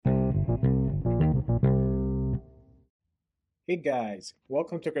Hey guys,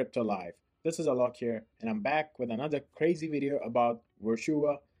 welcome to Crypto Live. This is Alok here, and I'm back with another crazy video about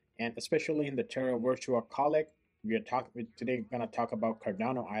Virtua, and especially in the Terra Virtua Collect, we today gonna talk about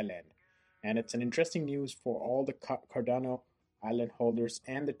Cardano Island, and it's an interesting news for all the Cardano Island holders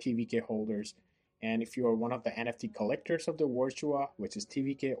and the TVK holders. And if you are one of the NFT collectors of the Virtua, which is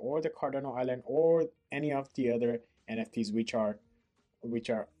TVK or the Cardano Island or any of the other NFTs which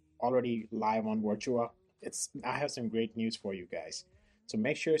are already live on Virtua, I have some great news for you guys. So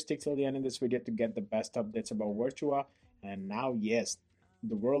make sure you stick till the end of this video to get the best updates about Virtua. And now, yes,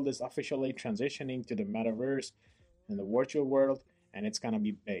 the world is officially transitioning to the metaverse and the virtual world, and it's gonna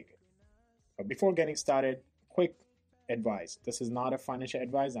be big. But before getting started, quick advice. This is not a financial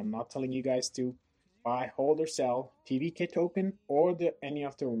advice. I'm not telling you guys to buy, hold, or sell TVK token or any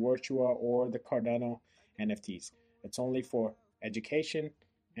of the Virtua or the Cardano NFTs. It's only for education,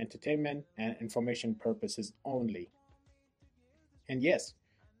 entertainment, and information purposes only. And yes,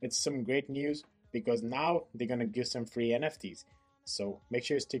 it's some great news because now they're gonna give some free NFTs. So make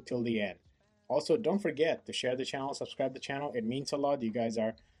sure you stick till the end. Also, don't forget to share the channel, subscribe the channel. It means a lot. You guys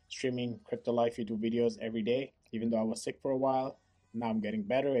are streaming Crypto Life YouTube videos every day. Even though I was sick for a while, now I'm getting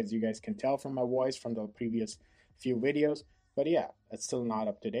better, as you guys can tell from my voice from the previous few videos. But yeah, it's still not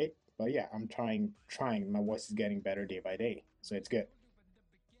up to date. But yeah, I'm trying. My voice is getting better day by day, so it's good.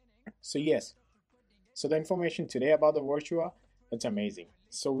 So yes, so the information today about the Virtua, it's amazing.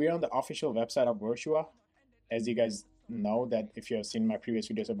 So we're on the official website of Virtua. As you guys know that if you have seen my previous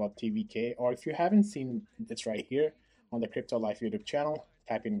videos about TVK, or if you haven't seen, it's right here on the Crypto Life YouTube channel.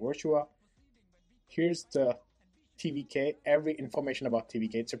 Type in Virtua. Here's the TVK, every information about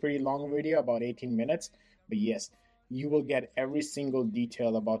TVK. It's a pretty long video, about 18 minutes. But yes, you will get every single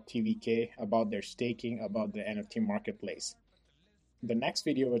detail about TVK, about their staking, about the NFT marketplace. The next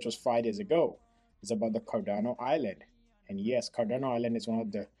video, which was 5 days ago, is about the Cardano Island. And yes, Cardano Island is one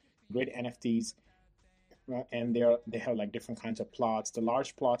of the great NFTs, and they have like different kinds of plots. The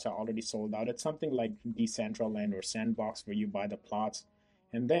large plots are already sold out. It's something like Decentraland or Sandbox where you buy the plots,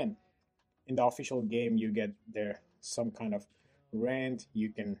 and then in the official game you get there some kind of rent. You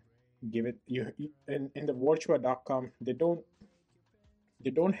can give it in the virtua.com. They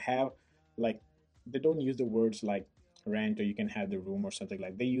don't have like they don't use the words like rent or you can have the room or something.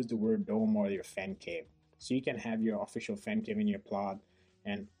 Like they use the word dome or your fan cave, so you can have your official fan cave in your plot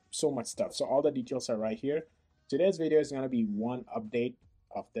and so much stuff. So all the details are right here. Today's video is going to be one update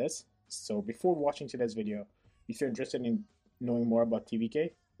of this. So before watching today's video, if you're interested in knowing more about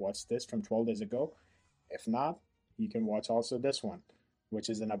TVK, watch this from 12 days ago. If not, you can watch also this one, which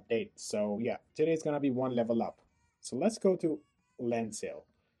is an update. So yeah, today is going to be one level up. So let's go to land sale.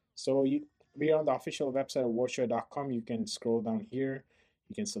 So we are on the official website of Virtua.com. You can scroll down here.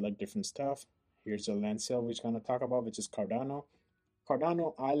 You can select different stuff. Here's the land sale we're going to talk about, which is Cardano.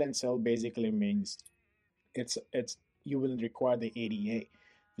 Cardano Island sale basically means it's you will require the ADA,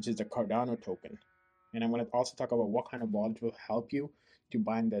 which is the Cardano token. And I'm going to also talk about what kind of wallet will help you to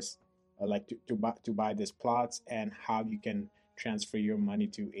buy this, like to buy these plots, and how you can transfer your money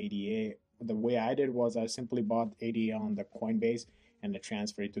to ADA. The way I did was I simply bought ADA on the Coinbase and I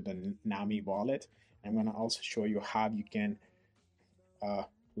transfer it to the Nami wallet. I'm going to also show you how you can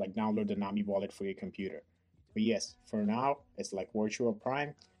like download the Nami wallet for your computer. But yes, for now, it's like Virtual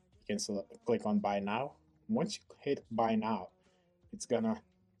Prime. You can click on buy now. Once you hit buy now, it's gonna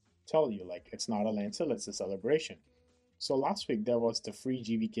tell you like it's not a land sale, it's a celebration. So last week there was the free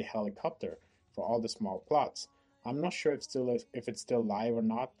GVK helicopter for all the small plots. I'm not sure if it's still live or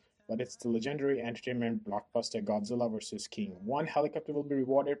not, but it's the legendary entertainment blockbuster Godzilla vs. King. One helicopter will be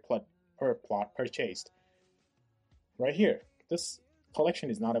rewarded per plot purchased. Right here, this collection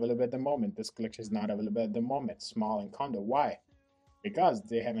is not available at the moment. This collection is not available at the moment. Small and condo. Why? Because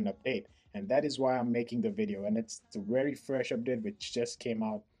they have an update, and that is why I'm making the video. And it's the very fresh update which just came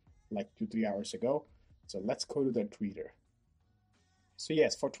out like 2-3 hours ago. So let's go to the Twitter. So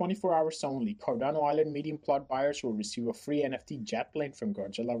yes, for 24 hours only, Cardano Island medium plot buyers will receive a free NFT jet plane from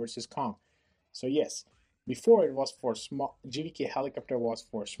Godzilla vs. Kong. So yes, before it was for small, GVK helicopter was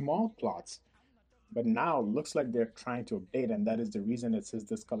for small plots, but now looks like they're trying to update, and that is the reason it says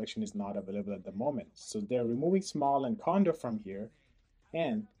this collection is not available at the moment. So they're removing small and condo from here,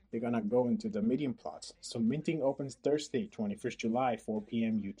 and they're gonna go into the medium plots. So minting opens Thursday, 21st July, 4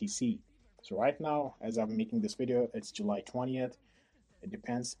 p.m. UTC. So right now, as I'm making this video, it's July 20th. It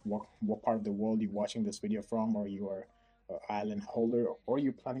depends what part of the world you're watching this video from, or you are an island holder, or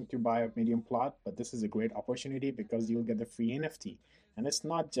you're planning to buy a medium plot. But this is a great opportunity because you'll get the free NFT, and it's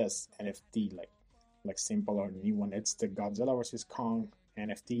not just NFT like simple or new one. It's the Godzilla vs. Kong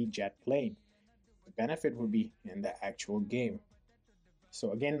NFT jet plane. the benefit would be in the actual game.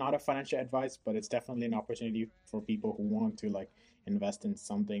 So again, not a financial advice, but it's definitely an opportunity for people who want to like invest in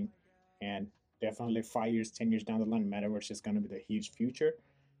something. And definitely 5 years, 10 years down the line, metaverse is going to be the huge future.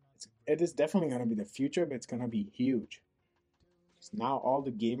 It is definitely going to be the future, but it's going to be huge. So now all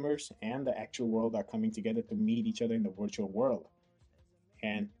the gamers and the actual world are coming together to meet each other in the virtual world,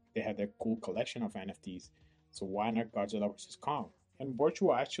 and they have their cool collection of NFTs. So why not Godzilla versus Kong? And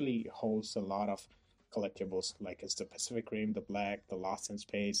Virtua actually holds a lot of collectibles, like it's the Pacific Rim, the Black, the Lost in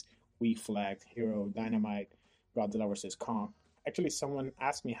Space, We Flag, Hero, Dynamite, Godzilla versus Kong. Actually, someone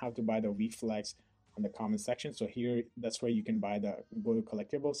asked me how to buy the We Flags on the comment section. So here, that's where you can buy the go to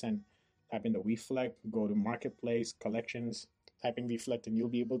collectibles and type in the We Flag, go to Marketplace, Collections, type in We Flag, and you'll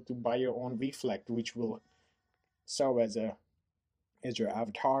be able to buy your own We Flag, which will serve as your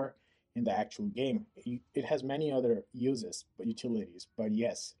avatar in the actual game. It has many other uses, but utilities. But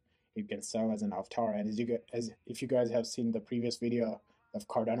yes, it can serve as an avatar. And as if you guys have seen the previous video of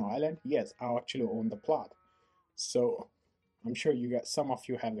Cardano Island, yes, I actually own the plot. So I'm sure you got some of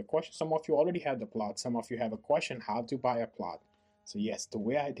you have the question. Some of you already have the plot. Some of you have a question how to buy a plot. So yes, the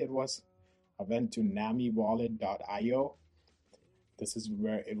way I did was I went to namiwallet.io. This is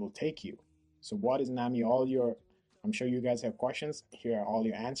where it will take you. So what is Nami? I'm sure you guys have questions. Here are all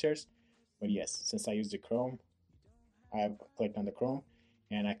your answers. But yes, since I used the Chrome, I've clicked on the Chrome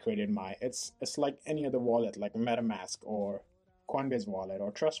and I created my, it's like any other wallet, like MetaMask or Coinbase wallet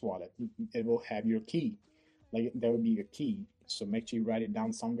or Trust wallet. It will have your key. Like there will be a key. So make sure you write it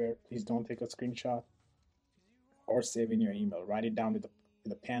down somewhere. Please don't take a screenshot or save in your email. Write it down with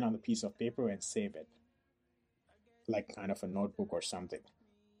a pen on a piece of paper and save it. Like kind of a notebook or something,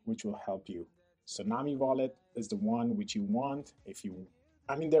 which will help you. So Nami wallet is the one which you want.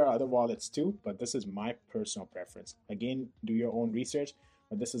 I mean, there are other wallets too, but this is my personal preference. Again, do your own research,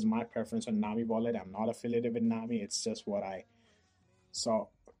 but this is my preference on Nami wallet. I'm not affiliated with Nami. It's just what I saw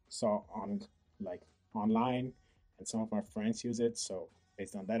on like online, and some of my friends use it. So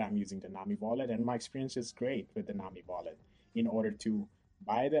based on that, I'm using the Nami wallet, and my experience is great with the Nami wallet. In order to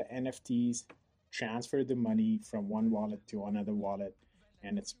buy the NFTs, transfer the money from one wallet to another wallet,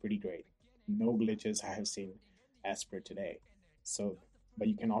 and it's pretty great. No glitches I have seen as per today. So, but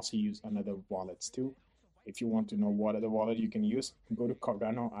you can also use another wallets too. If you want to know what other wallet you can use, go to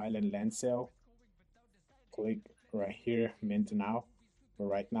Cardano Island Land Sale. Click right here, mint now. But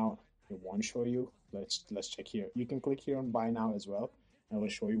right now, it won't show you. Let's check here. You can click here on buy now as well, and it will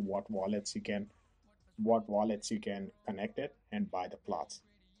show you what wallets you can connect it and buy the plots.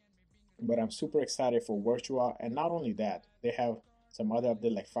 But I'm super excited for Virtua, and not only that, they have some other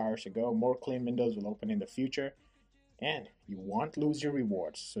update like 5 hours ago. More claim windows will open in the future, and you won't lose your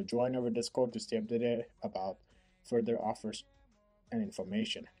rewards. So join our Discord to stay updated about further offers and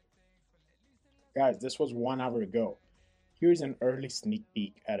information. Guys, this was 1 hour ago. Here's an early sneak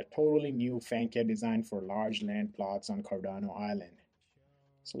peek at a totally new fan cave design for large land plots on Cardano Island.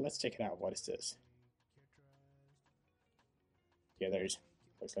 So let's check it out. What is this? Yeah, looks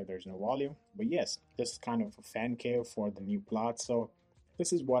like there's no volume. But yes, this is kind of a fan cave for the new plot. So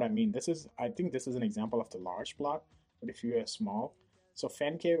this is what I mean. I think this is an example of the large plot, but if you are small. So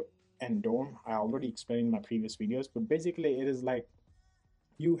fan cave and dome, I already explained in my previous videos, but basically it is like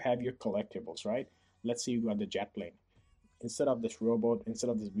you have your collectibles, right? Let's say you got the jet plane. Instead of this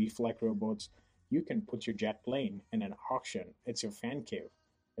reflect robots, you can put your jet plane in an auction. It's your fan cave.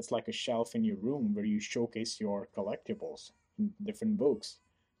 It's like a shelf in your room where you showcase your collectibles in different books.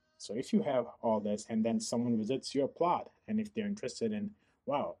 So if you have all this and then someone visits your plot, and if they're interested in,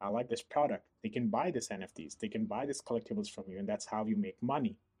 wow, I like this product, they can buy this NFTs, they can buy this collectibles from you, and that's how you make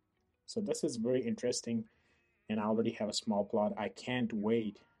money. So this is very interesting, and I already have a small plot. I can't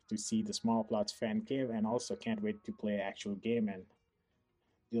wait to see the small plots fan cave, and also can't wait to play actual game and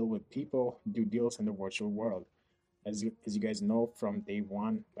deal with people, do deals in the virtual world. As you guys know from day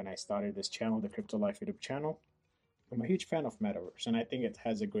one when I started this channel, the Crypto Life YouTube channel, I'm a huge fan of Metaverse, and I think it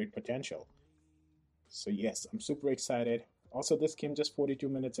has a great potential. So yes, I'm super excited. Also, this came just 42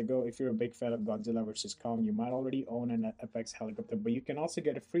 minutes ago. If you're a big fan of Godzilla vs. Kong, you might already own an FX helicopter, but you can also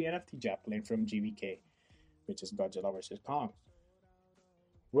get a free NFT jet plane from GVK, which is Godzilla vs. Kong,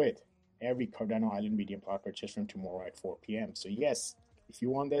 with every Cardano Island medium plot purchase from tomorrow at 4 p.m. So yes, if you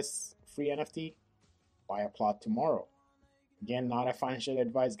want this free NFT, buy a plot tomorrow. Again, not a financial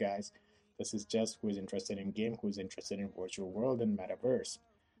advice, guys. This is just who is interested in game, who is interested in virtual world and metaverse.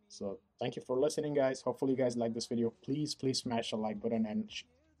 So thank you for listening, guys. Hopefully you guys like this video. Please smash the like button, and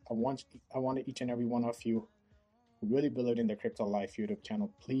I want each and every one of you who really believe in the Crypto Life YouTube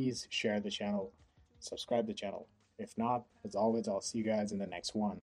channel, please share the channel, subscribe the channel. If not, as always, I'll see you guys in the next one.